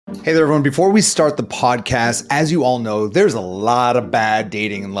Hey there, everyone. Before we start the podcast, as you all know, there's a lot of bad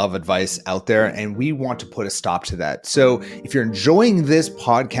dating and love advice out there, and we want to put a stop to that. So if you're enjoying this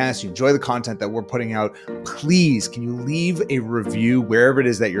podcast, you enjoy the content that we're putting out, please, can you leave a review wherever it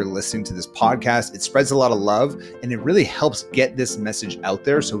is that you're listening to this podcast? It spreads a lot of love, and it really helps get this message out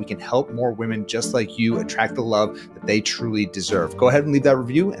there so we can help more women just like you attract the love that they truly deserve. Go ahead and leave that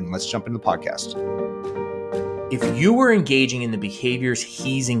review, and let's jump into the podcast. If you were engaging in the behaviors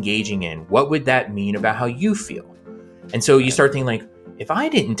he's engaging in, what would that mean about how you feel? And so you start thinking like, if I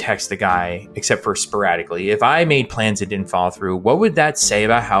didn't text the guy, except for sporadically, if I made plans that didn't follow through, what would that say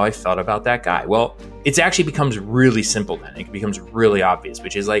about how I felt about that guy? Well, it actually becomes really simple then. It becomes really obvious,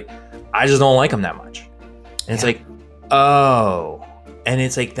 which is like, I just don't like him that much. And it's like, oh. And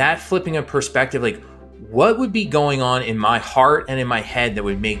it's like that flipping of perspective, like, what would be going on in my heart and in my head that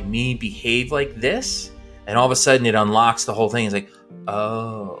would make me behave like this? And all of a sudden it unlocks the whole thing. It's like,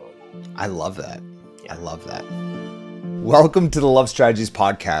 oh. I love that. I love that. Welcome to the Love Strategies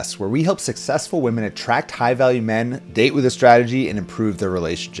podcast, where we help successful women attract high-value men, date with a strategy, and improve their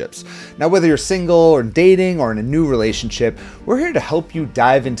relationships. Now, whether you're single or dating or in a new relationship, we're here to help you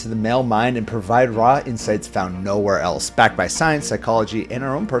dive into the male mind and provide raw insights found nowhere else, backed by science, psychology, and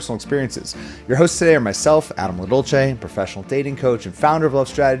our own personal experiences. Your hosts today are myself, Adam LaDolce, professional dating coach and founder of Love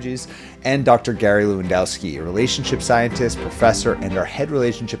Strategies, and Dr. Gary Lewandowski, a relationship scientist, professor, and our head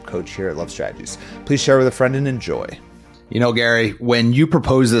relationship coach here at Love Strategies. Please share with a friend and enjoy. You know, Gary, when you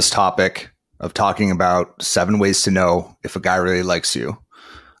proposed this topic of talking about 7 ways to know if a guy really likes you,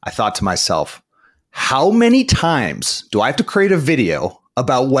 I thought to myself, how many times do I have to create a video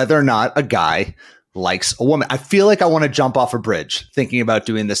about whether or not a guy likes a woman? I feel like I want to jump off a bridge thinking about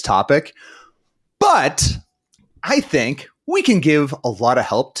doing this topic, but I think we can give a lot of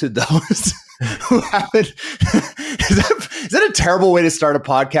help to those who haven't. Is that a terrible way to start a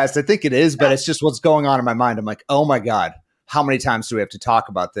podcast? I think it is, but it's just what's going on in my mind. I'm like, oh my God, how many times do we have to talk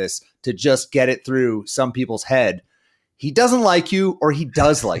about this to just get it through some people's head? He doesn't like you or he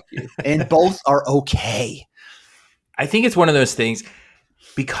does like you, and both are okay. I think it's one of those things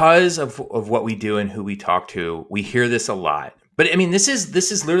because of what we do and who we talk to. We hear this a lot. But I mean, this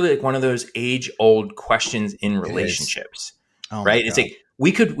is literally like one of those age-old questions in relationships, right? It's like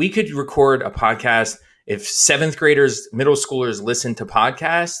we could record a podcast. If 7th graders, middle schoolers listen to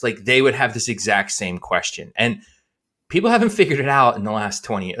podcasts, like they would have this exact same question. And people haven't figured it out in the last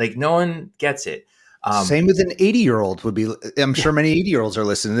 20 years. Like no one gets it. Same with an 80-year-old would be. I'm sure many 80-year-olds are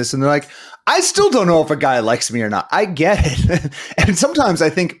listening to this and they're like, I still don't know if a guy likes me or not. I get it. And sometimes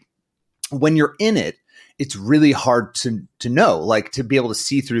I think when you're in it, it's really hard to know, like to be able to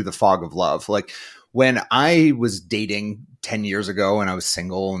see through the fog of love. Like when I was dating 10 years ago and I was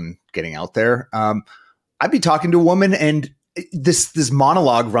single and getting out there, I'd be talking to a woman and this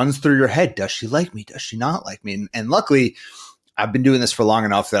monologue runs through your head. Does she like me? Does she not like me? And luckily, I've been doing this for long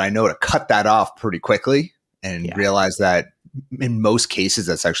enough that I know to cut that off pretty quickly and realize that in most cases,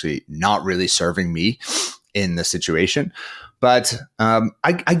 that's actually not really serving me in the situation. But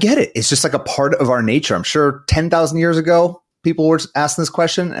I get it. It's just like a part of our nature. I'm sure 10,000 years ago, people were asking this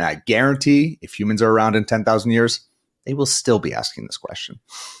question. And I guarantee if humans are around in 10,000 years, they will still be asking this question.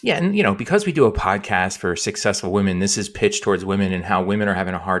 Yeah. And, you know, because we do a podcast for successful women, this is pitched towards women and how women are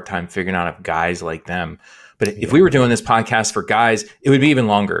having a hard time figuring out if guys like them. But if we were doing this podcast for guys, it would be even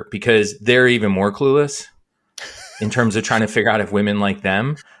longer because they're even more clueless in terms of trying to figure out if women like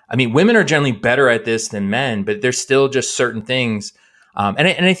them. I mean, women are generally better at this than men, but there's still just certain things. And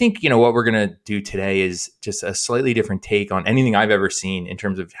I think, you know, what we're going to do today is just a slightly different take on anything I've ever seen in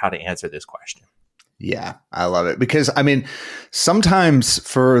terms of how to answer this question. Yeah, I love it because, I mean, sometimes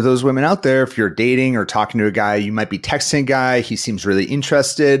for those women out there, if you're dating or talking to a guy, you might be texting a guy. He seems really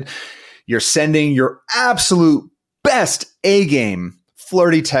interested. You're sending your absolute best A-game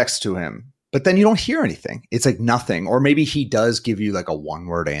flirty text to him, but then you don't hear anything. It's like nothing. Or maybe he does give you like a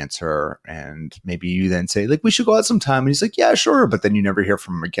 1-word answer and maybe you then say like, we should go out sometime. And he's like, yeah, sure. But then you never hear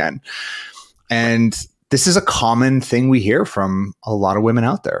from him again. And this is a common thing we hear from a lot of women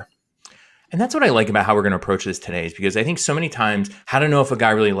out there. And that's what I like about how we're going to approach this today is because I think so many times how to know if a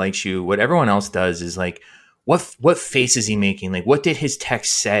guy really likes you, what everyone else does is like, what face is he making? Like, what did his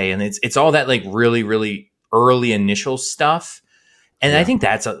text say? And it's all that like really, really early initial stuff. And I think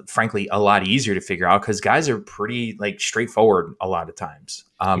that's frankly a lot easier to figure out because guys are pretty like straightforward a lot of times.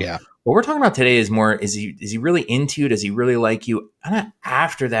 What we're talking about today is more, is he really into you? Does he really like you? Kind of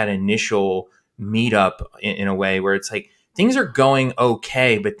after that initial meetup in a way where it's like, things are going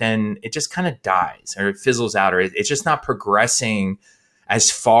okay, but then it just kind of dies or it fizzles out or it's just not progressing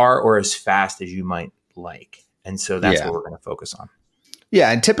as far or as fast as you might like. And so that's what we're going to focus on.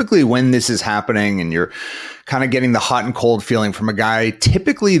 Yeah. And typically when this is happening and you're kind of getting the hot and cold feeling from a guy,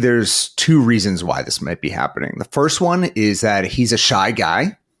 typically there's two reasons why this might be happening. The first one is that he's a shy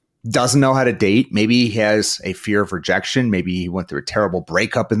guy, doesn't know how to date. Maybe he has a fear of rejection. Maybe he went through a terrible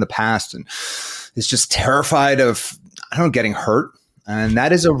breakup in the past and is just terrified of, getting hurt. And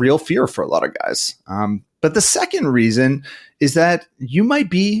that is a real fear for a lot of guys. But the second reason is that you might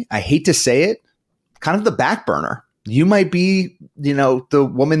be, I hate to say it, kind of the back burner. You might be,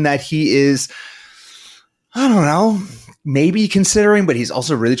 the woman that he is, maybe considering, but he's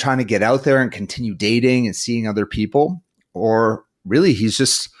also really trying to get out there and continue dating and seeing other people. Or really, he's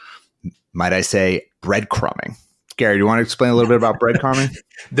just, might I say, breadcrumbing. Gary, do you want to explain a little bit about breadcrumbing?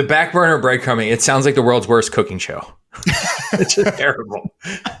 The back burner breadcrumbing. It sounds like the world's worst cooking show. It's just terrible.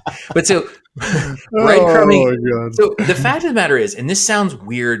 But so breadcrumbing. Oh, so the fact of the matter is, and this sounds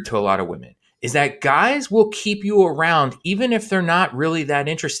weird to a lot of women, is that guys will keep you around even if they're not really that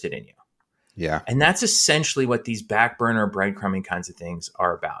interested in you. Yeah. And that's essentially what these back burner breadcrumbing kinds of things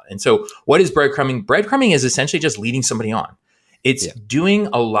are about. And so what is breadcrumbing? Breadcrumbing is essentially just leading somebody on. It's doing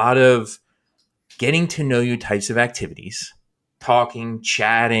a lot of getting to know you types of activities, talking,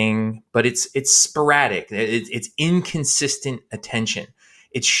 chatting, but it's sporadic. It's inconsistent attention.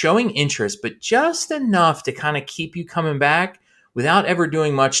 It's showing interest, but just enough to kind of keep you coming back without ever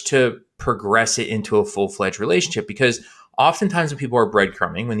doing much to progress it into a full-fledged relationship. Because oftentimes when people are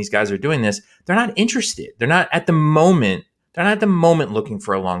breadcrumbing, when these guys are doing this, they're not interested. They're not at the moment looking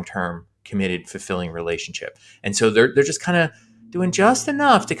for a long-term, committed, fulfilling relationship. And so they're just kind of doing just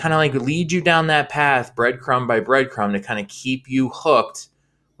enough to kind of like lead you down that path, breadcrumb by breadcrumb, to kind of keep you hooked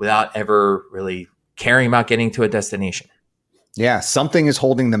without ever really caring about getting to a destination. Yeah, something is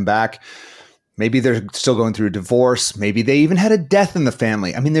holding them back. Maybe they're still going through a divorce. Maybe they even had a death in the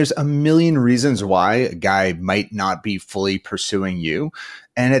family. I mean, there's a million reasons why a guy might not be fully pursuing you.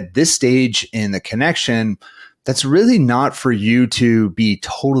 And at this stage in the connection, that's really not for you to be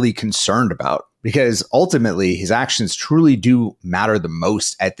totally concerned about, because ultimately his actions truly do matter the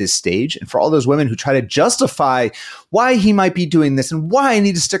most at this stage. And for all those women who try to justify why he might be doing this and why I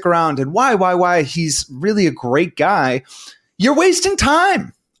need to stick around and why he's really a great guy, you're wasting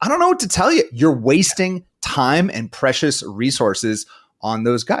time. I don't know what to tell you. You're wasting time and precious resources on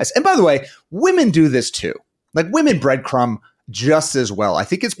those guys. And by the way, women do this too. Like, women breadcrumb just as well. I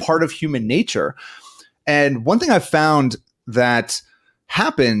think it's part of human nature. And one thing I've found that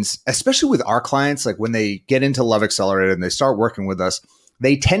happens, especially with our clients, like when they get into Love Accelerator and they start working with us,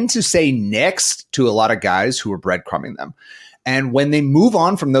 they tend to say next to a lot of guys who are breadcrumbing them. And when they move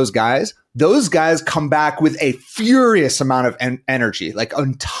on from those guys come back with a furious amount of energy, like a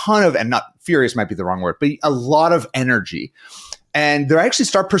ton of, and not furious might be the wrong word, but a lot of energy. And they actually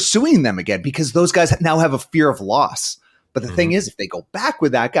start pursuing them again because those guys now have a fear of loss. But the thing is, if they go back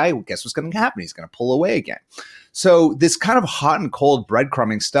with that guy, well, guess what's going to happen? He's going to pull away again. So this kind of hot and cold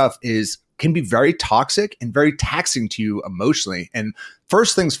breadcrumbing stuff can be very toxic and very taxing to you emotionally. And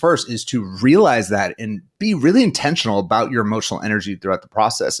first things first is to realize that and be really intentional about your emotional energy throughout the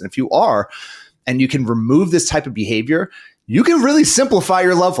process. And if you are, and you can remove this type of behavior, you can really simplify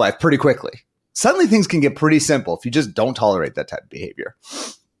your love life pretty quickly. Suddenly things can get pretty simple if you just don't tolerate that type of behavior.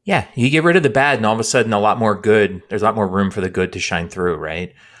 Yeah, you get rid of the bad and all of a sudden there's a lot more room for the good to shine through,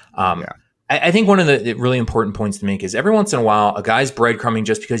 right? I think one of the really important points to make is every once in a while, a guy's breadcrumbing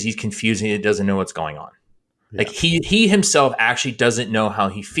just because he's confused and he doesn't know what's going on. Yeah. Like he himself actually doesn't know how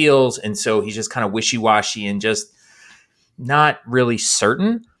he feels. And so he's just kind of wishy-washy and just not really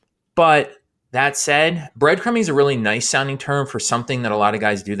certain. But that said, breadcrumbing is a really nice sounding term for something that a lot of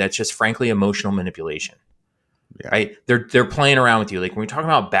guys do that's just frankly emotional manipulation. Yeah. Right? They're playing around with you. Like when we talk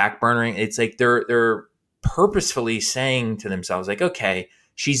about backburnering, it's like they're purposefully saying to themselves, like, okay,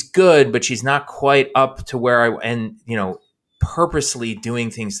 she's good, but she's not quite up to where purposely doing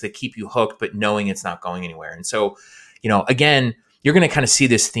things that keep you hooked, but knowing it's not going anywhere. And so, again, you're going to kind of see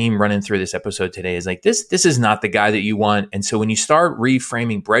this theme running through this episode today is like, this is not the guy that you want. And so when you start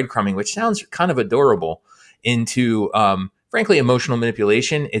reframing breadcrumbing, which sounds kind of adorable, into, frankly, emotional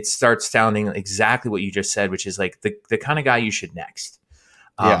manipulation, it starts sounding exactly what you just said, which is like the kind of guy you should next.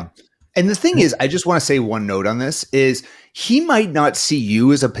 Yeah. And the thing is, I just want to say one note on this is he might not see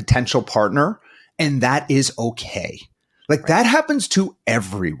you as a potential partner, and that is okay. Like that happens to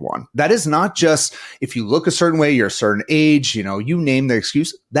everyone. That is not just if you look a certain way, you're a certain age, you name the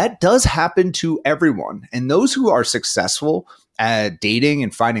excuse. That does happen to everyone. And those who are successful at dating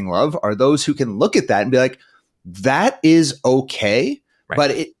and finding love are those who can look at that and be like, that is okay. Right.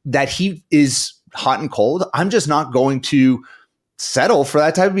 But that he is hot and cold, I'm just not going to settle for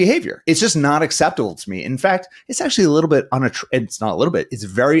that type of behavior. It's just not acceptable to me. In fact, it's actually a little bit it's not a little bit, it's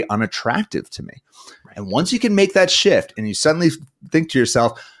very unattractive to me. Right. And once you can make that shift and you suddenly think to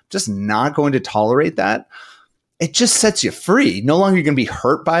yourself, just not going to tolerate that, it just sets you free. No longer you're going to be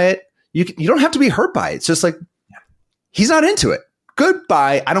hurt by it. You don't have to be hurt by it. It's just like, he's not into it.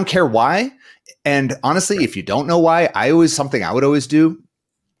 Goodbye. I don't care why. And honestly, if you don't know why, something I would always do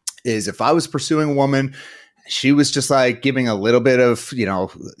is if I was pursuing a woman, she was just like giving a little bit of,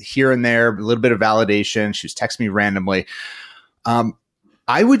 here and there, a little bit of validation. She was texting me randomly.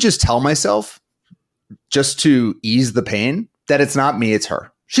 I would just tell myself, just to ease the pain, that it's not me, it's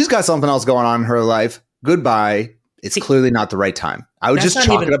her. She's got something else going on in her life. Goodbye. It's clearly not the right time. I would just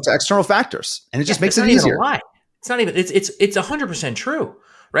chalk it up to external factors, and it just makes it easier. It's not even, it's 100% true,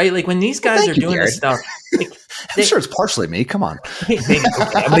 right? Like when these guys are doing this stuff, I'm sure it's partially me. Come on. All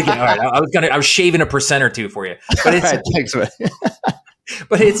right. I was shaving 1% or 2% for you, but it's, right, thanks,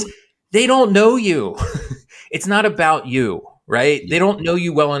 but they don't know you. It's not about you, right? They don't know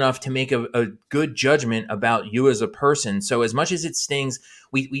you well enough to make a good judgment about you as a person. So as much as it stings,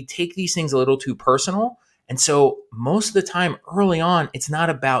 we take these things a little too personal. And so most of the time early on, it's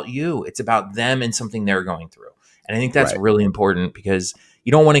not about you. It's about them and something they're going through. And I think that's really important, because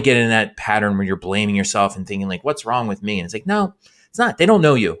you don't want to get in that pattern where you're blaming yourself and thinking like, what's wrong with me? And it's like, no, it's not. They don't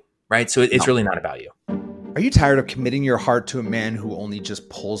know you, right? So it's really not about you. Are you tired of committing your heart to a man who only just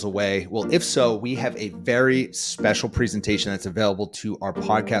pulls away? Well, if so, we have a very special presentation that's available to our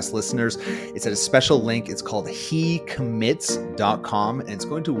podcast listeners. It's at a special link. It's called hecommits.com, and it's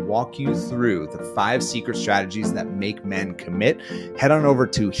going to walk you through the 5 secret strategies that make men commit. Head on over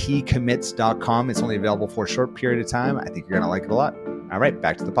to hecommits.com. It's only available for a short period of time. I think you're going to like it a lot. All right,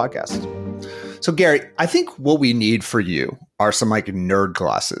 back to the podcast. So Gary, I think what we need for you are some like nerd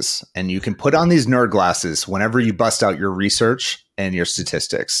glasses, and you can put on these nerd glasses whenever you bust out your research and your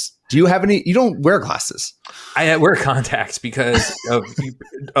statistics. Do you have any? You don't wear glasses. I wear contacts because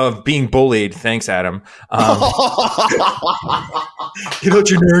of being bullied. Thanks, Adam. Get out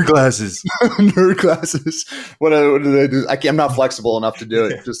your nerd glasses. Nerd glasses. What do they do? I'm not flexible enough to do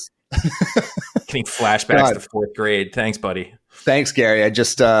it. Just getting flashbacks to 4th grade. Thanks, buddy. Thanks, Gary. I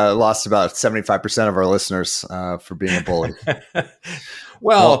just lost about 75% of our listeners for being a bully.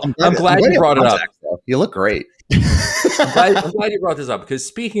 well, I'm glad you brought it up. You look great. I'm glad you brought this up, because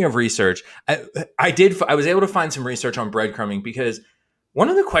speaking of research, I was able to find some research on breadcrumbing, because one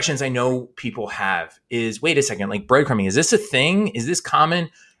of the questions I know people have is, wait a second, like breadcrumbing, is this a thing? Is this common?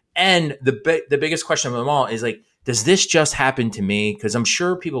 And the biggest question of them all is like, does this just happen to me? Because I'm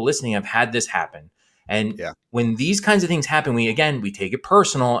sure people listening have had this happen. And when these kinds of things happen, we take it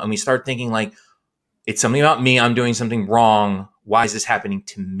personal, and we start thinking like, it's something about me. I'm doing something wrong. Why is this happening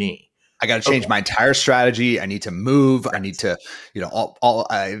to me? I got to change my entire strategy. I need to move. I need to,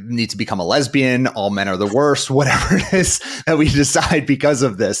 I need to become a lesbian. All men are the worst, whatever it is that we decide because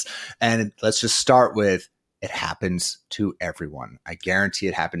of this. And let's just start with, it happens to everyone. I guarantee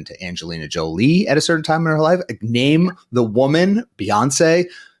it happened to Angelina Jolie at a certain time in her life. Name the woman, Beyonce.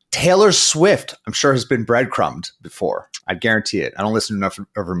 Taylor Swift, I'm sure, has been breadcrumbed before. I guarantee it. I don't listen to enough of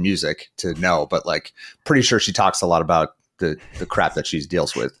her music to know, but like, pretty sure she talks a lot about the crap that she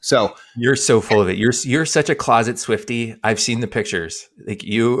deals with. So you're so full of it. You're such a closet Swiftie. I've seen the pictures. Like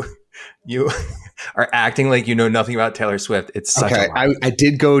you are acting like you know nothing about Taylor Swift. It's such a lie. I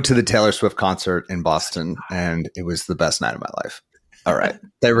did go to the Taylor Swift concert in Boston, and it was the best night of my life. All right,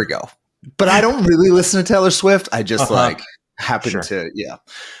 there we go. But I don't really listen to Taylor Swift. I just happen to,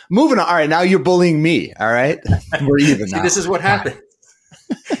 Moving on. All right, now you're bullying me. All right, we're even now. This is what happened.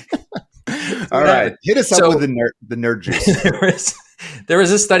 All right, hit us up with the nerd juice. There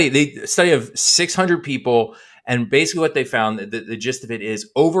was a study of 600 people, and basically what they found, the gist of it is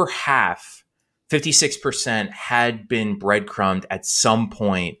over half, 56%, had been breadcrumbed at some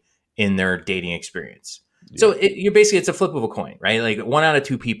point in their dating experience. Yeah. So it's a flip of a coin, right? Like 1 out of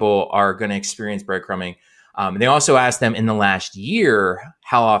 2 people are going to experience breadcrumbing. They also asked them in the last year,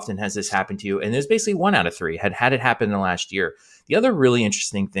 how often has this happened to you? And there's basically 1 out of 3 had it happen in the last year. The other really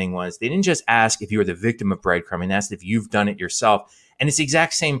interesting thing was they didn't just ask if you were the victim of breadcrumbing, they asked if you've done it yourself. And it's the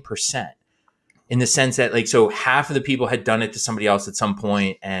exact same percent, in the sense that so half of the people had done it to somebody else at some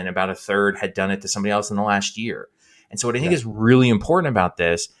point, and about a third had done it to somebody else in the last year. And so what I think is really important about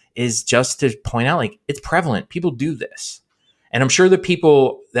this is just to point out, like, it's prevalent. People do this. And I'm sure the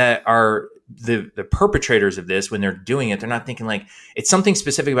people that are the perpetrators of this, when they're doing it, they're not thinking like it's something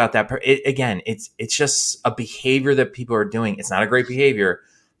specific about that. It's just a behavior that people are doing. It's not a great behavior,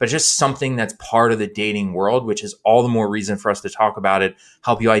 but just something that's part of the dating world, which is all the more reason for us to talk about it,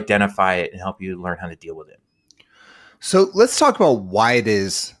 help you identify it, and help you learn how to deal with it. So let's talk about why it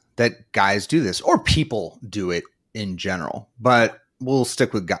is that guys do this, or people do it in general. But we'll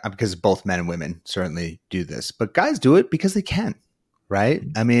stick with guys because both men and women certainly do this. But guys do it because they can, right?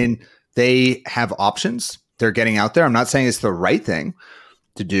 I mean, they have options. They're getting out there. I'm not saying it's the right thing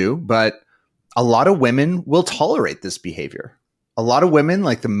to do, but a lot of women will tolerate this behavior. A lot of women,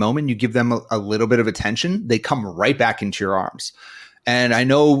 like the moment you give them a little bit of attention, they come right back into your arms. And I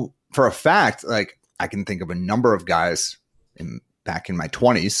know for a fact, like I can think of a number of guys back in my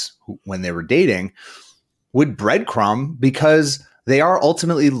 20s who, when they were dating, would breadcrumb because they are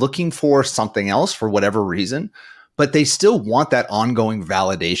ultimately looking for something else for whatever reason, but they still want that ongoing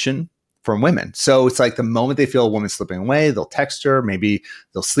validation from women. So it's like the moment they feel a woman slipping away, they'll text her, maybe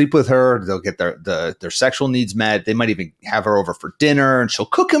they'll sleep with her, they'll get their sexual needs met. They might even have her over for dinner and she'll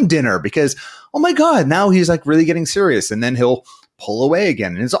cook him dinner because, oh my God, now he's like really getting serious. And then he'll pull away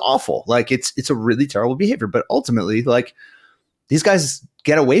again. And it's awful. Like it's a really terrible behavior. But ultimately, like these guys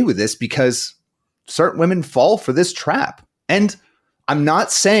get away with this because certain women fall for this trap. And I'm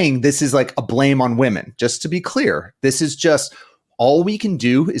not saying this is like a blame on women, just to be clear. This is just all we can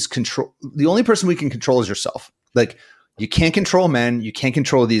do is control. The only person we can control is yourself. Like you can't control men. You can't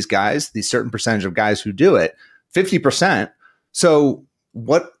control these guys, these certain percentage of guys who do it, 50%. So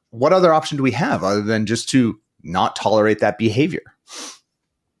what other option do we have other than just to not tolerate that behavior?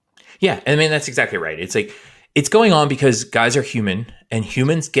 Yeah. I mean, that's exactly right. It's like, it's going on because guys are human and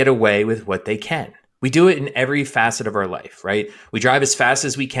humans get away with what they can. We do it in every facet of our life, right? We drive as fast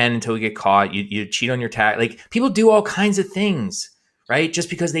as we can until we get caught. You cheat on your tax. Like people do all kinds of things, right? Just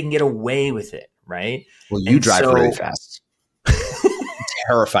because they can get away with it, right? Well, you drive really fast. I'm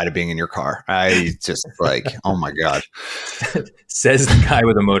terrified of being in your car. I just like, oh my God. Says the guy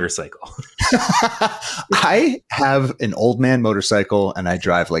with a motorcycle. I have an old man motorcycle and I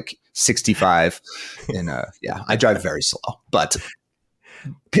drive like 65 I drive very slow, but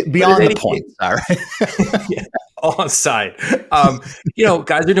beyond the point. All right. Yeah, all aside.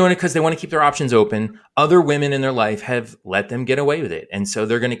 Guys are doing it because they want to keep their options open. Other women in their life have let them get away with it. And so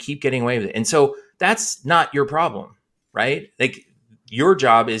they're going to keep getting away with it. And so that's not your problem, right? Like your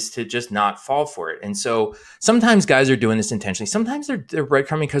job is to just not fall for it. And so sometimes guys are doing this intentionally. Sometimes they're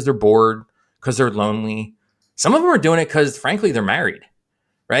breadcrumbing because they're bored, because they're lonely. Some of them are doing it because frankly, they're married,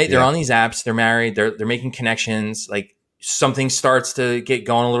 right? Yeah. They're on these apps, they're married, they're making connections. Like something starts to get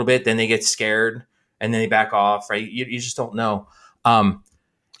going a little bit, then they get scared and then they back off, right? You just don't know. I'm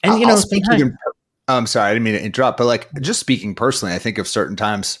sorry, I didn't mean to interrupt, but like just speaking personally, I think of certain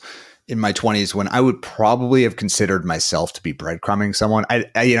times in my 20s when I would probably have considered myself to be breadcrumbing someone.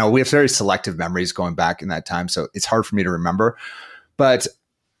 We have very selective memories going back in that time, so it's hard for me to remember. But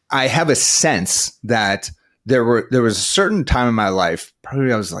I have a sense that there was a certain time in my life,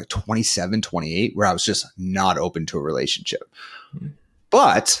 probably I was like 27, 28, where I was just not open to a relationship. Mm-hmm.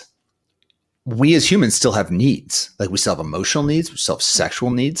 But we as humans still have needs. Like we still have emotional needs, we still have sexual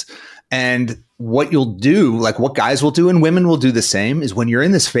needs. And what you'll do, like what guys will do and women will do the same, is when you're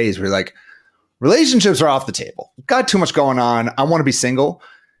in this phase where you're like, relationships are off the table. Got too much going on. I want to be single.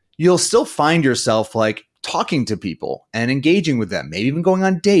 You'll still find yourself like talking to people and engaging with them, maybe even going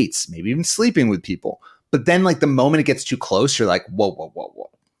on dates, maybe even sleeping with people. But then like the moment it gets too close, you're like, whoa.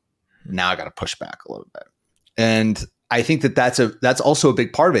 Now I got to push back a little bit. And I think that's also a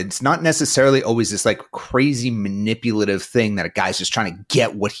big part of it. It's not necessarily always this like crazy manipulative thing that a guy's just trying to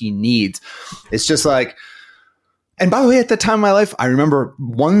get what he needs. It's just like, and by the way, at that time in my life, I remember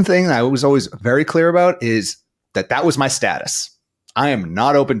one thing that I was always very clear about is that was my status. I am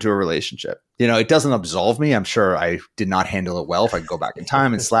not open to a relationship. It doesn't absolve me. I'm sure I did not handle it well. If I could go back in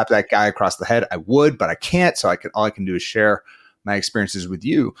time and slap that guy across the head, I would, but I can't. So all I can do is share my experiences with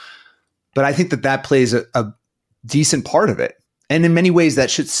you. But I think that plays a decent part of it. And in many ways that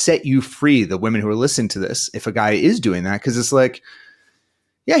should set you free, the women who are listening to this, if a guy is doing that, because it's like,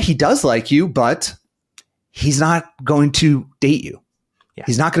 yeah, he does like you, but he's not going to date you. Yeah.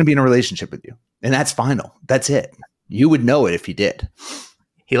 He's not going to be in a relationship with you. And that's final. That's it. You would know it if he did.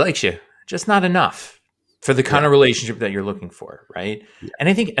 He likes you, just not enough for the kind of relationship that you're looking for, right? Yeah. And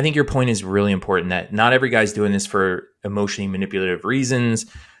I think your point is really important, that not every guy's doing this for emotionally manipulative reasons.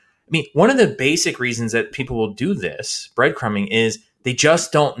 I mean, one of the basic reasons that people will do this, breadcrumbing, is they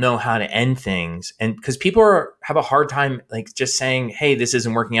just don't know how to end things. And because people have a hard time like just saying, hey, this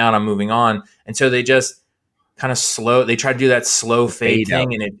isn't working out, I'm moving on. And so they just kind of they try to do that slow fade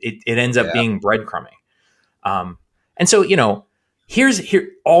thing, and it ends up being breadcrumbing. And so, here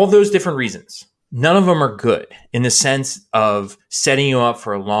all those different reasons. None of them are good in the sense of setting you up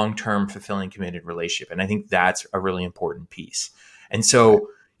for a long-term, fulfilling, committed relationship. And I think that's a really important piece. And so,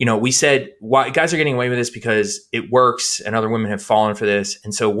 we said why guys are getting away with this because it works and other women have fallen for this.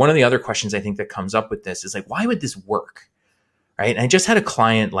 And so one of the other questions I think that comes up with this is like, why would this work? Right. And I just had a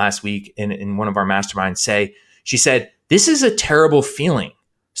client last week in one of our masterminds she said, this is a terrible feeling.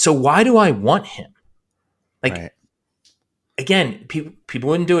 So why do I want him? Like, right. Again, people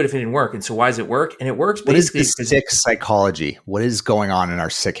wouldn't do it if it didn't work. And so why does it work? And it works basically. What is the sick psychology? What is going on in our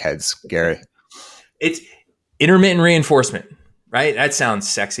sick heads, Gary? It's intermittent reinforcement, right? That sounds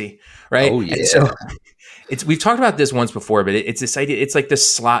sexy, right? Oh, yeah. And so we've talked about this once before, but it's this idea. It's like the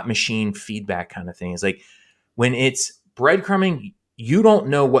slot machine feedback kind of thing. It's like when it's breadcrumbing, you don't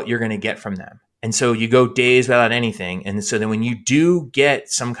know what you're going to get from them. And so you go days without anything. And so then when you do get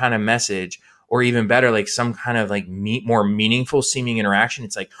some kind of message, or even better, like some kind of like more meaningful seeming interaction,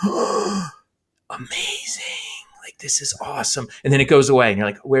 it's like, oh, amazing. Like, this is awesome. And then it goes away and you're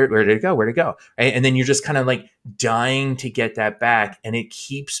like, where did it go? Where'd it go? Right? And then you're just kind of like dying to get that back. And it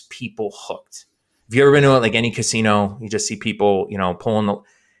keeps people hooked. Have you ever been to like any casino? You just see people, pulling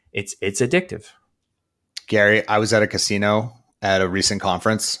it's addictive. Gary, I was at a casino at a recent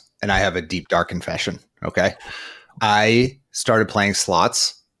conference and I have a deep, dark confession. Okay. I started playing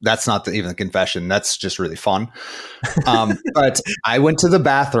slots. That's not even a confession. That's just really fun. But I went to the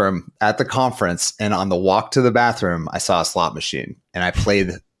bathroom at the conference, and on the walk to the bathroom, I saw a slot machine, and I played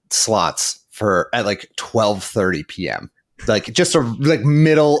slots at like 12:30 p.m. Like just like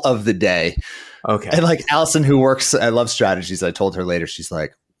middle of the day. Okay. And like Allison, who works at Love Strategies, I told her later, she's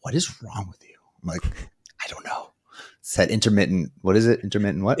like, "What is wrong with you?" I'm like, "I don't know." It's that intermittent. What is it?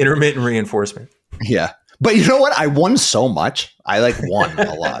 Intermittent what? Intermittent reinforcement. Yeah. But you know what? I won so much. I like won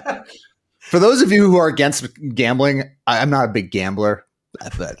a lot. For those of you who are against gambling, I'm not a big gambler,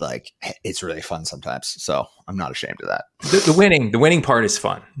 but like it's really fun sometimes. So I'm not ashamed of that. The winning part is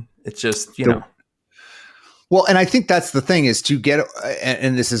fun. It's just, Well, and I think that's the thing is to get,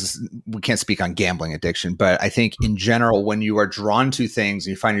 and this is, we can't speak on gambling addiction, but I think in general, when you are drawn to things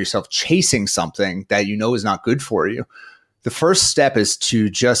and you find yourself chasing something that you know is not good for you, the first step is to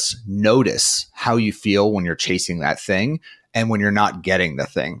just notice how you feel when you're chasing that thing and when you're not getting the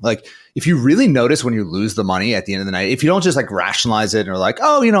thing. Like if you really notice when you lose the money at the end of the night, if you don't just like rationalize it and are like,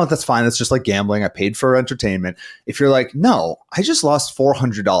 oh, that's fine. That's just like gambling. I paid for entertainment. If you're like, no, I just lost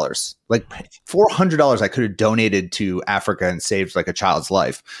 $400, like $400 I could have donated to Africa and saved like a child's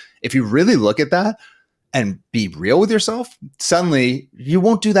life. If you really look at that and be real with yourself, suddenly you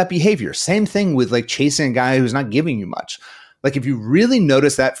won't do that behavior. Same thing with like chasing a guy who's not giving you much. Like if you really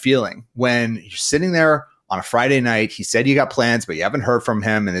notice that feeling when you're sitting there on a Friday night, he said you got plans, but you haven't heard from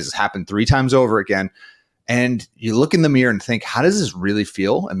him, and this has happened 3 times over again, and you look in the mirror and think, how does this really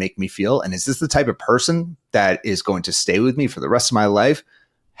feel and make me feel? And is this the type of person that is going to stay with me for the rest of my life?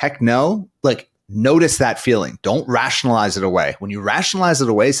 Heck no. Like notice that feeling. Don't rationalize it away. When you rationalize it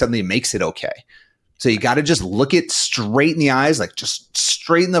away, suddenly it makes it okay. So you got to just look it straight in the eyes, like just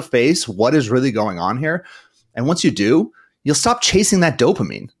straight in the face. What is really going on here? And once you do, you'll stop chasing that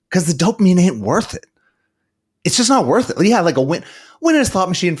dopamine because the dopamine ain't worth it. It's just not worth it. Yeah, like a win in a slot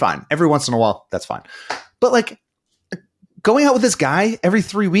machine, fine. Every once in a while, that's fine. But like going out with this guy every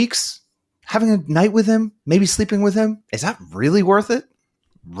 3 weeks, having a night with him, maybe sleeping with him, is that really worth it?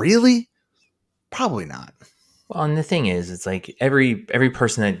 Really? Probably not. Well, and the thing is, it's like every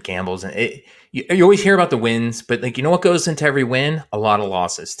person that gambles, and you always hear about the wins, but like, what goes into every win? A lot of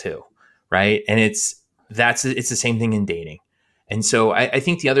losses too, right? And it's the same thing in dating. And so I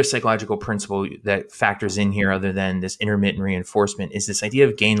think the other psychological principle that factors in here, other than this intermittent reinforcement, is this idea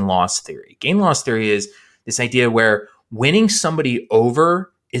of gain-loss theory. Gain-loss theory is this idea where winning somebody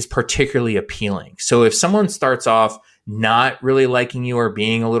over is particularly appealing. So if someone starts off not really liking you or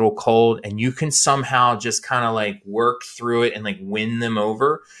being a little cold, and you can somehow just kind of like work through it and like win them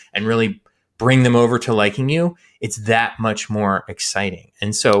over and really bring them over to liking you, it's that much more exciting.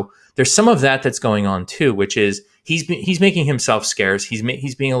 And so there's some of that that's going on too, which is he's making himself scarce. He's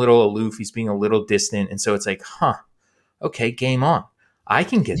being a little aloof. He's being a little distant. And so it's like, okay, game on. I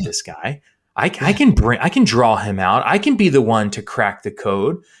can get this guy. I can draw him out. I can be the one to crack the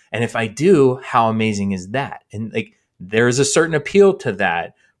code. And if I do, how amazing is that? And like, there's a certain appeal to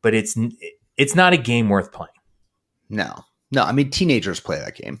that, but it's not a game worth playing. No. I mean, teenagers play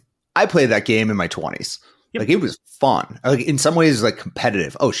that game. I played that game in my 20s. Yep. Like it was fun. Like in some ways, like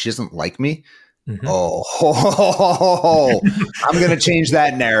competitive. Oh, she doesn't like me. Mm-hmm. I'm going to change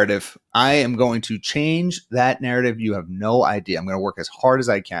that narrative. I am going to change that narrative. You have no idea. I'm going to work as hard as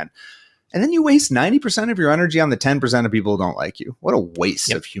I can. And then you waste 90% of your energy on the 10% of people who don't like you. What a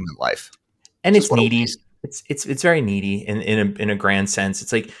waste of human life. And it's needy. It's very needy in a grand sense.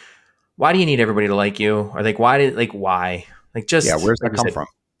 It's like, why do you need everybody to like you? Or like, why? Like, just where's that come from?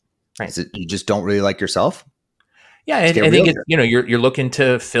 Right. Is it you just don't really like yourself? Yeah, I think it's, you're looking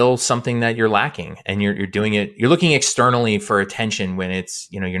to fill something that you're lacking, and you're doing it. You're looking externally for attention when it's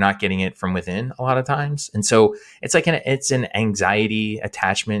you're not getting it from within a lot of times, and so it's like it's an anxiety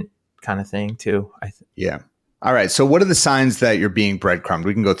attachment kind of thing too. Yeah. All right. So what are the signs that you're being breadcrumbed?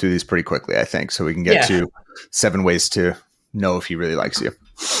 We can go through these pretty quickly, I think, so we can get to 7 ways to know if he really likes you.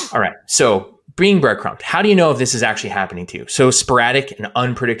 All right. So being breadcrumbed, how do you know if this is actually happening to you? So sporadic and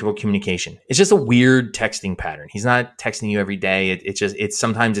unpredictable communication. It's just a weird texting pattern. He's not texting you every day. It's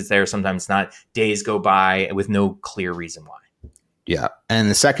sometimes it's there, sometimes it's not. Days go by with no clear reason why. Yeah. And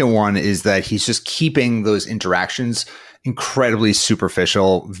the second one is that he's just keeping those interactions incredibly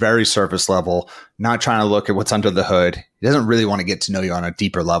superficial, very surface level, not trying to look at what's under the hood. He doesn't really want to get to know you on a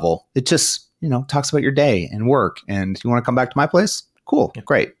deeper level. It just, talks about your day and work. And you want to come back to my place? Cool. Yeah.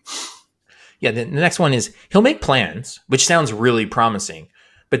 Great. Yeah, the next one is he'll make plans, which sounds really promising,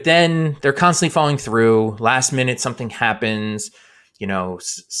 but then they're constantly falling through. Last minute, something happens.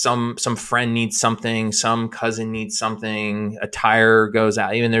 Some friend needs something, some cousin needs something, a tire goes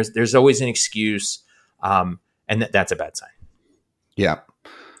out. Even there's always an excuse, and that's a bad sign. Yeah.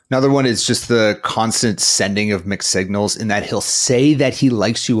 Another one is just the constant sending of mixed signals, in that he'll say that he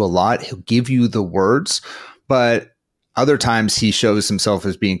likes you a lot. He'll give you the words, but other times he shows himself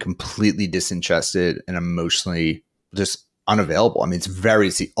as being completely disinterested and emotionally just unavailable. I mean, it's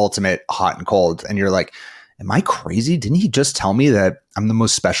the ultimate hot and cold. And you're like, am I crazy? Didn't he just tell me that I'm the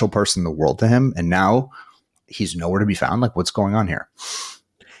most special person in the world to him? And now he's nowhere to be found. Like, what's going on here?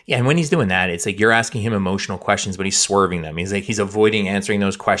 Yeah. And when he's doing that, it's like you're asking him emotional questions, but he's swerving them. He's avoiding answering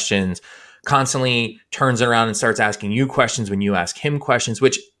those questions, constantly turns it around and starts asking you questions when you ask him questions,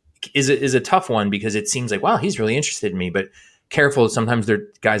 which is a tough one, because it seems like, wow, he's really interested in me, but careful. Sometimes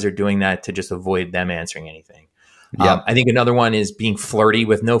guys are doing that to just avoid them answering anything. Yeah. I think another one is being flirty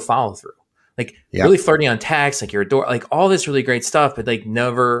with no follow through, really flirty on text, like you're like all this really great stuff, but like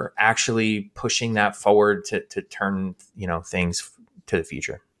never actually pushing that forward to turn, things to the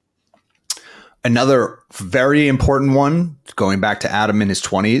future. Another very important one, going back to Adam in his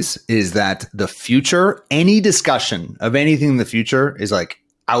 20s, is that the future, any discussion of anything in the future is like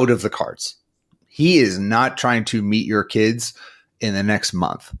out of the cards. He is not trying to meet your kids in the next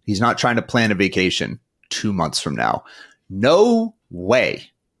month. He's not trying to plan a vacation 2 months from now. No way.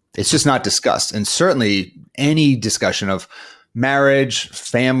 It's just not discussed. And certainly any discussion of marriage,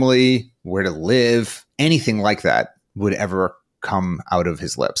 family, where to live, anything like that would ever come out of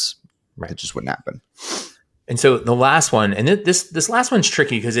his lips. Right. It just wouldn't happen. And so the last one, and this last one's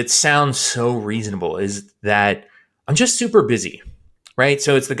tricky because it sounds so reasonable, is that I'm just super busy. Right.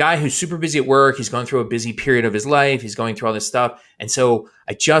 So it's the guy who's super busy at work. He's going through a busy period of his life. He's going through all this stuff. And so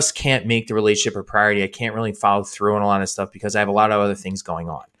I just can't make the relationship a priority. I can't really follow through on a lot of stuff because I have a lot of other things going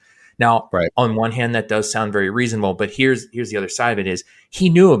on. Now, On one hand, that does sound very reasonable. But here's the other side of it is he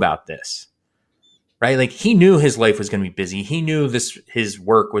knew about this. Right. Like he knew his life was going to be busy. He knew his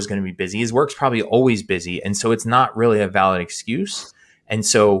work was going to be busy. His work's probably always busy. And so it's not really a valid excuse. And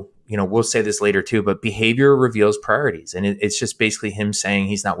so we'll say this later too, but behavior reveals priorities. And it's just basically him saying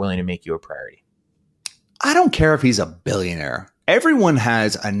he's not willing to make you a priority. I don't care if he's a billionaire. Everyone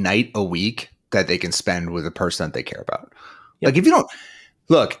has a night a week that they can spend with a person that they care about. Yep.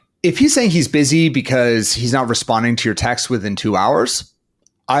 Like if he's saying he's busy because he's not responding to your text within 2 hours,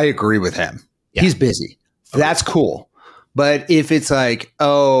 I agree with him. Yeah. He's busy. Okay. That's cool. But if it's like,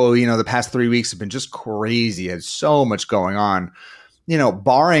 the past 3 weeks have been just crazy. Had so much going on.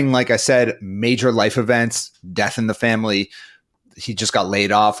 Barring, like I said, major life events, death in the family, he just got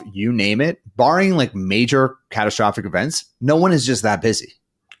laid off, you name it. Barring like major catastrophic events, no one is just that busy.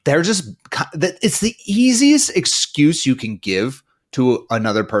 It's the easiest excuse you can give to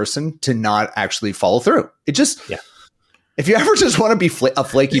another person to not actually follow through. If you ever just want to be a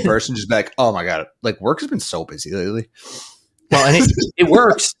flaky person, just be like, oh my God, like work has been so busy lately. Well, and it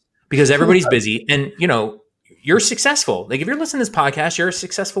works because everybody's busy and, you're successful. Like if you're listening to this podcast, you're a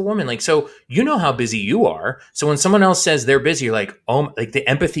successful woman. Like, so how busy you are. So when someone else says they're busy, you're like, oh, like the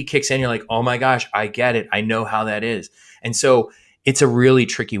empathy kicks in. You're like, oh my gosh, I get it. I know how that is. And so it's a really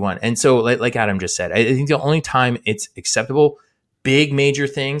tricky one. And so like Adam just said, I think the only time it's acceptable, big major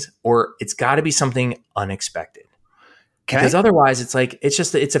things, or it's got to be something unexpected. Because otherwise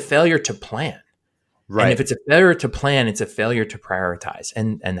it's a failure to plan. Right. And if it's a failure to plan, it's a failure to prioritize.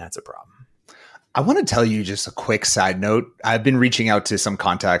 And that's a problem. I want to tell you just a quick side note. I've been reaching out to some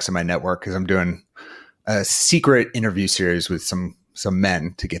contacts in my network because I'm doing a secret interview series with some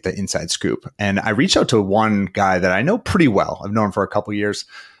men to get the inside scoop. And I reached out to one guy that I know pretty well. I've known him for a couple of years.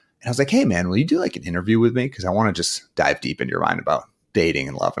 And I was like, hey, man, will you do like an interview with me? Because I want to just dive deep into your mind about dating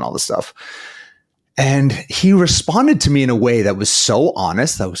and love and all this stuff. And he responded to me in a way that was so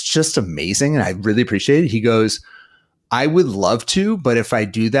honest, that was just amazing. And I really appreciate it. He goes, I would love to, but if I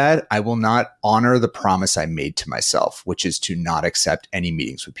do that, I will not honor the promise I made to myself, which is to not accept any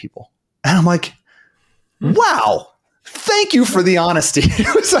meetings with people. And I'm like, wow, thank you for the honesty.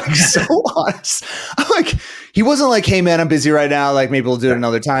 It was like so honest. I'm like, he wasn't like, hey man, I'm busy right now. Like maybe we'll do it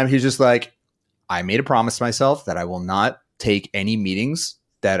another time. He's just like, I made a promise to myself that I will not take any meetings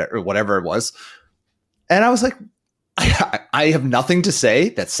or whatever it was. And I was like, I have nothing to say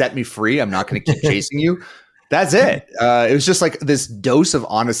that set me free. I'm not going to keep chasing you. That's it. It was just like this dose of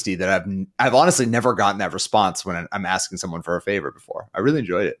honesty that I've honestly never gotten that response when I'm asking someone for a favor before. I really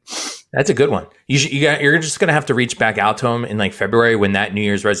enjoyed it. That's a good one. You're just going to have to reach back out to him in like February when that New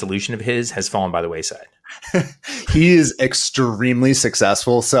Year's resolution of his has fallen by the wayside. He is extremely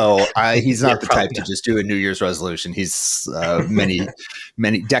successful. So he's not the type to just do a New Year's resolution. He's many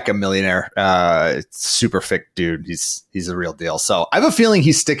deca millionaire, super fit dude. He's a real deal. So I have a feeling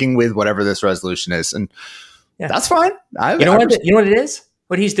he's sticking with whatever this resolution is. And that's fine. You know what it is?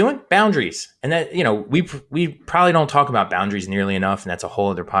 What he's doing? Boundaries. And that, we probably don't talk about boundaries nearly enough. And that's a whole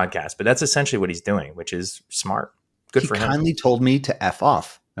other podcast. But that's essentially what he's doing, which is smart. Good for him. He kindly told me to F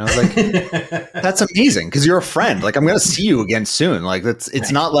off. And I was like, that's amazing because you're a friend. Like, I'm going to see you again soon. Like,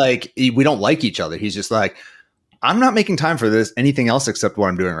 it's not like we don't like each other. He's just like, I'm not making time for anything else except what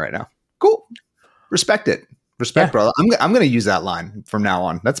I'm doing right now. Cool. Respect it. Respect, brother. I'm going to use that line from now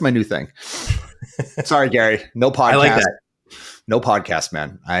on. That's my new thing. Sorry, Gary. No podcast. I like that. No podcast,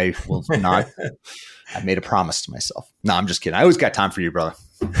 man. I will not. I made a promise to myself. No, I'm just kidding. I always got time for you, brother.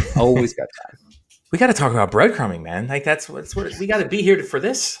 Always got time. We got to talk about breadcrumbing, man. Like that's what we got to be here for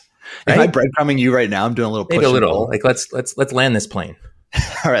this. Right? Am I breadcrumbing you right now? I'm doing a little push. Maybe a little. Like let's land this plane.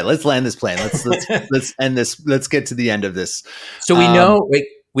 All right, let's land this plane. Let's end this. Let's get to the end of this. So we know, like,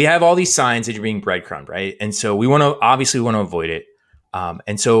 we have all these signs that you're being breadcrumbed, right? And so we want to avoid it.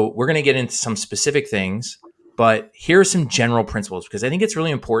 And so we're going to get into some specific things, but here are some general principles because I think it's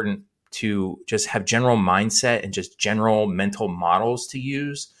really important to just have general mindset and just general mental models to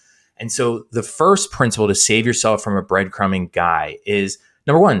use. And so the first principle to save yourself from a breadcrumbing guy is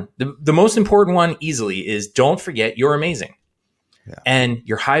number one, the most important one easily is don't forget you're amazing and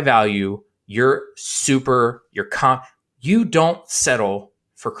you're high value. You're super, you don't settle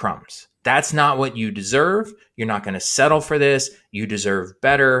for crumbs. That's not what you deserve. You're not going to settle for this. You deserve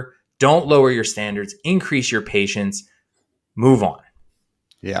better. Don't lower your standards, increase your patience, move on.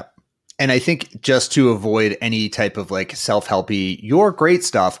 Yeah. And I think just to avoid any type of like self-helpy, you're great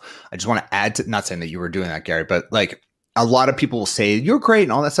stuff, I just want to add to, not saying that you were doing that, Gary, but like a lot of people will say you're great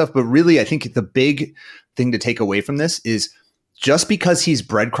and all that stuff. But really, I think the big thing to take away from this is just because he's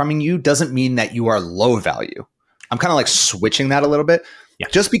breadcrumbing you doesn't mean that you are low value. I'm kind of like switching that a little bit. Yeah.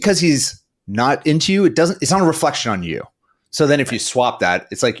 Just because he's not into you, it's not a reflection on you. So then if you swap that,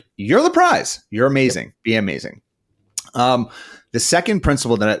 it's like, you're the prize. You're amazing. Yep. Be amazing. The second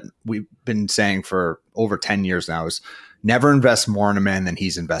principle that we've been saying for over 10 years now is never invest more in a man than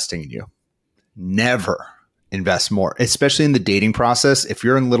he's investing in you. Never invest more, especially in the dating process. If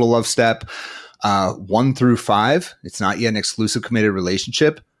you're in little love step 1 through 5, it's not yet an exclusive committed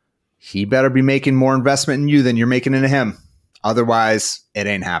relationship. He better be making more investment in you than you're making into him. Otherwise, it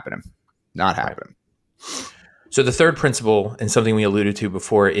ain't happening. Not happening. So the third principle, and something we alluded to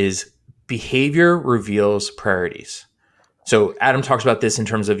before, is behavior reveals priorities. So Adam talks about this in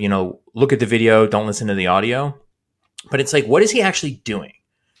terms of, look at the video, don't listen to the audio. But it's like, what is he actually doing?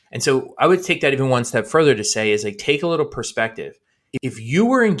 And so I would take that even one step further to say is like, take a little perspective. If you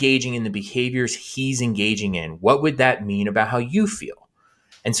were engaging in the behaviors he's engaging in, what would that mean about how you feel?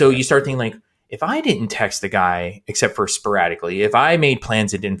 And so you start thinking like, if I didn't text the guy except for sporadically, if I made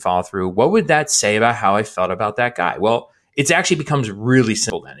plans that didn't follow through, what would that say about how I felt about that guy? Well, it actually becomes really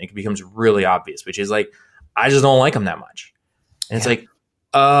simple then. It becomes really obvious, which is like, I just don't like him that much. And it's like,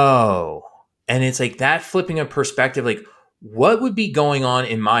 oh. And it's like that flipping of perspective, like what would be going on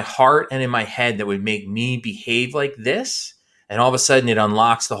in my heart and in my head that would make me behave like this? And all of a sudden it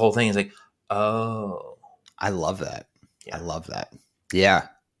unlocks the whole thing. It's like, oh. I love that. Yeah. I love that. Yeah.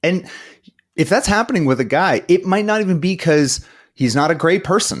 And if that's happening with a guy, it might not even be because he's not a great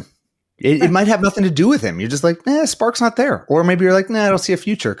person. It might have nothing to do with him. You're just like, spark's not there. Or maybe you're like, I don't see a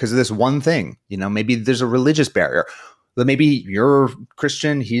future because of this one thing. Maybe there's a religious barrier. But maybe you're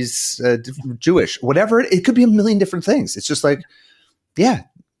Christian, he's Jewish, whatever. It could be a million different things. It's just like, not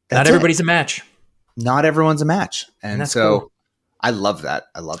everybody's a match. Not everyone's a match. And so cool. I love that.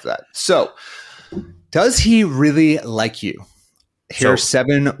 So does he really like you? Here are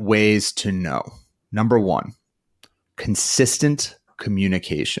 7 ways to know. Number 1, consistent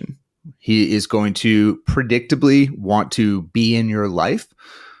communication. He is going to predictably want to be in your life,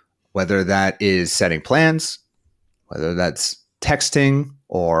 whether that is setting plans, whether that's texting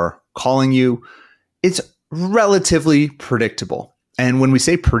or calling you. It's relatively predictable. And when we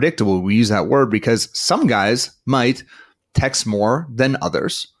say predictable, we use that word because some guys might text more than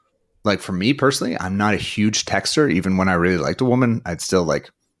others. Like for me personally, I'm not a huge texter. Even when I really liked a woman, I'd still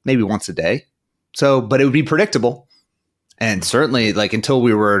like maybe once a day. So, but it would be predictable. And certainly like until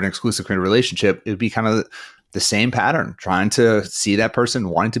we were in an exclusive kind of relationship, it would be kind of the same pattern, trying to see that person,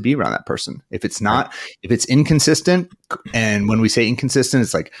 wanting to be around that person. If it's not, right. If it's inconsistent, and when we say inconsistent,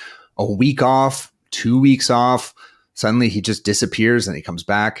 it's like a week off, 2 weeks off, suddenly he just disappears and he comes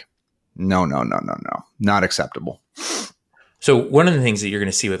back. No, not acceptable. So one of the things that you're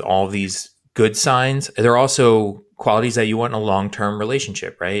going to see with all of these good signs, there are also qualities that you want in a long-term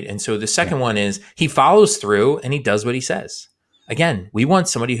relationship, right? And so the second one is he follows through and he does what he says. Again, we want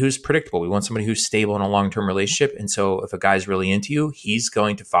somebody who's predictable. We want somebody who's stable in a long-term relationship. And so if a guy's really into you, he's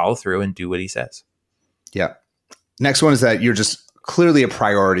going to follow through and do what he says. Yeah. Next one is that you're just clearly a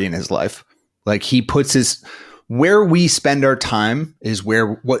priority in his life. Like he puts where we spend our time is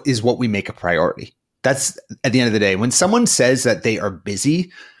what we make a priority. That's at the end of the day. When someone says that they are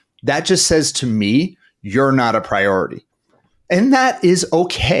busy, that just says to me, you're not a priority. And that is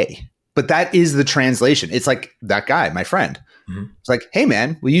okay. But that is the translation. It's like that guy, my friend. Mm-hmm. It's like, hey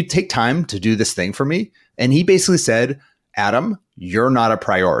man, will you take time to do this thing for me? And he basically said, Adam, you're not a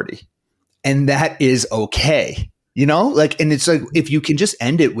priority. And that is okay. You know, like, and it's like, if you can just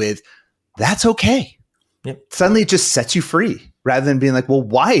end it with, that's okay. Yep. Suddenly it just sets you free rather than being like, well,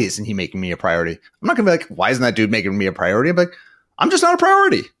 why isn't he making me a priority? I'm not going to be like, why isn't that dude making me a priority? I'm like, I'm just not a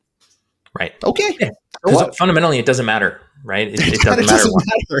priority. Right. Okay. Yeah. Because fundamentally, it doesn't matter, right? It doesn't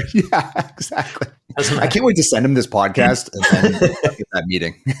matter. Yeah, exactly. I can't wait to send him this podcast and then get that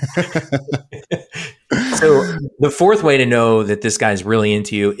meeting. So the fourth way to know that this guy's really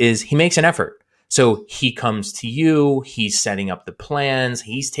into you is he makes an effort. So he comes to you, he's setting up the plans,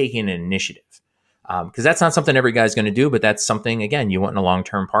 he's taking an initiative. Because that's not something every guy's going to do, but that's something, again, you want in a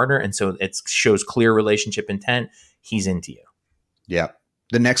long-term partner. And so it shows clear relationship intent. He's into you. Yeah.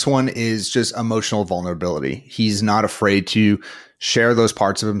 The next one is just emotional vulnerability. He's not afraid to share those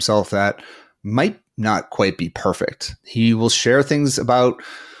parts of himself that might not quite be perfect. He will share things about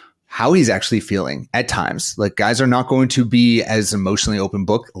how he's actually feeling at times. Like guys are not going to be as emotionally open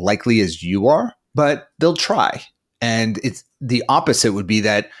book likely as you are, but they'll try. And it's the opposite would be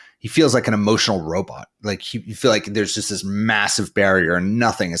that he feels like an emotional robot. Like you feel like there's just this massive barrier and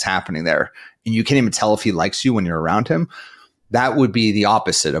nothing is happening there. And you can't even tell if he likes you when you're around him. That would be the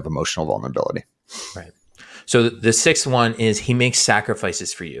opposite of emotional vulnerability. Right. So the sixth one is he makes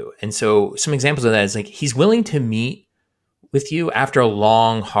sacrifices for you. And so some examples of that is like he's willing to meet with you after a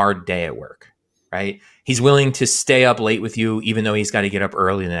long, hard day at work, right? He's willing to stay up late with you, even though he's got to get up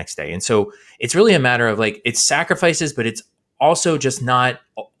early the next day. And so it's really a matter of like, it's sacrifices, but it's also just not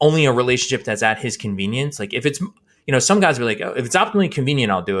only a relationship that's at his convenience. Like if it's, some guys are like, oh, if it's optimally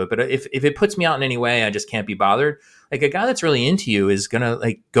convenient, I'll do it. But if it puts me out in any way, I just can't be bothered. Like a guy that's really into you is going to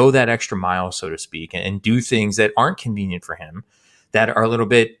like go that extra mile, so to speak, and do things that aren't convenient for him, that are a little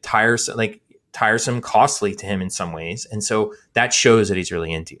bit tiresome, costly to him in some ways. And so that shows that he's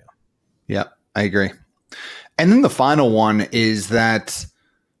really into you. Yeah, I agree. And then the final one is that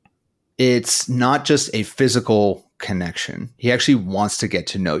it's not just a physical connection. He actually wants to get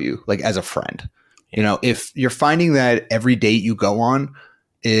to know you, like as a friend. Yeah. If you're finding that every date you go on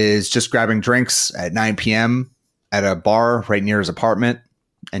is just grabbing drinks at 9 p.m. at a bar right near his apartment,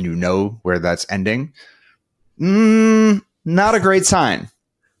 and you know where that's ending, not a great sign.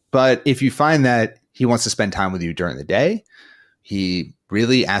 But if you find that he wants to spend time with you during the day, he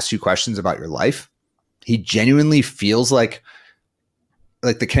really asks you questions about your life, he genuinely feels like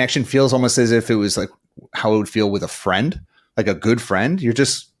the connection feels almost as if it was like how it would feel with a friend, like a good friend. You're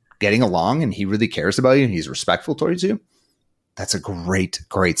just getting along and he really cares about you and he's respectful towards you. That's a great,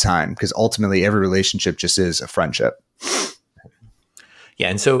 great sign, because ultimately every relationship just is a friendship. Yeah.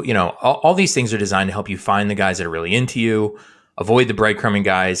 And so, all these things are designed to help you find the guys that are really into you, avoid the breadcrumbing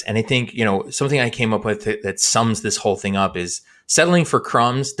guys. And I think, something I came up with that sums this whole thing up is settling for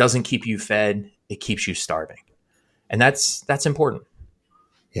crumbs doesn't keep you fed. It keeps you starving. And that's important.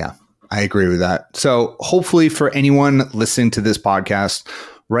 Yeah, I agree with that. So hopefully for anyone listening to this podcast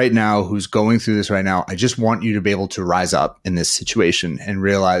right now who's going through this right now, I just want you to be able to rise up in this situation and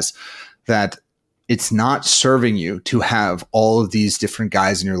realize that it's not serving you to have all of these different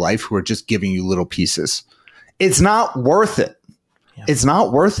guys in your life who are just giving you little pieces. It's not worth it. Yeah. It's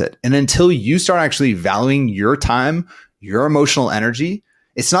not worth it. And until you start actually valuing your time, your emotional energy,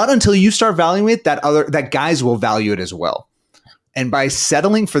 it's not until you start valuing it that guys will value it as well. And by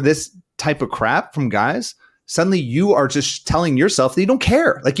settling for this type of crap from guys, suddenly you are just telling yourself that you don't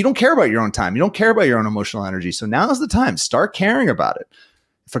care. Like, you don't care about your own time. You don't care about your own emotional energy. So now's the time. Start caring about it.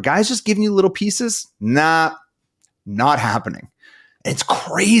 For guys just giving you little pieces, not happening. It's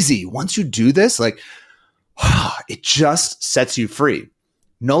crazy. Once you do this, like, it just sets you free.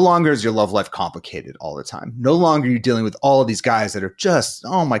 No longer is your love life complicated all the time. No longer are you dealing with all of these guys that are just,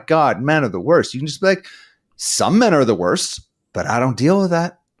 oh my God, men are the worst. You can just be like, some men are the worst, but I don't deal with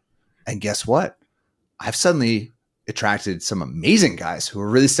that. And guess what? I've suddenly attracted some amazing guys who are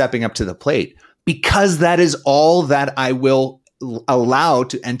really stepping up to the plate, because that is all that I will allow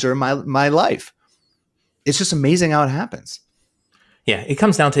to enter my life. It's just amazing how it happens. Yeah, it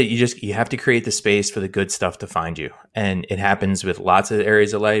comes down to you have to create the space for the good stuff to find you. And it happens with lots of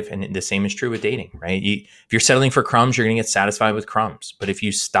areas of life. And the same is true with dating, right? If you're settling for crumbs, you're going to get satisfied with crumbs. But if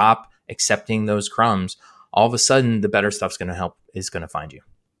you stop accepting those crumbs, all of a sudden the better stuff's going to find you.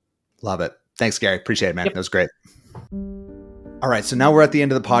 Love it. Thanks, Gary. Appreciate it, man. Yep. That was great. All right. So now we're at the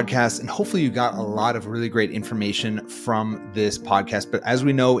end of the podcast, and hopefully you got a lot of really great information from this podcast. But as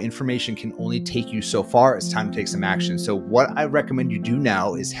we know, information can only take you so far. It's time to take some action. So what I recommend you do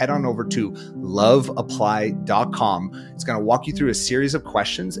now is head on over to loveapply.com. It's going to walk you through a series of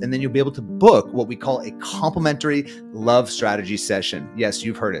questions, and then you'll be able to book what we call a complimentary love strategy session. Yes,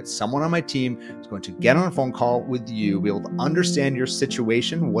 you've heard it. Someone on my team is going to get on a phone call with you, be able to understand your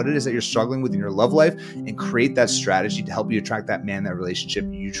situation, what it is that you're struggling with in your love life, and create that strategy to help you attract that man, that relationship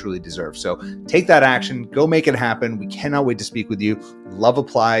you truly deserve. So take that action, go make it happen. We cannot wait to speak with you.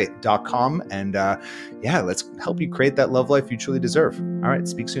 Loveapply.com. And let's help you create that love life you truly deserve. All right.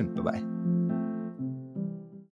 Speak soon. Bye-bye.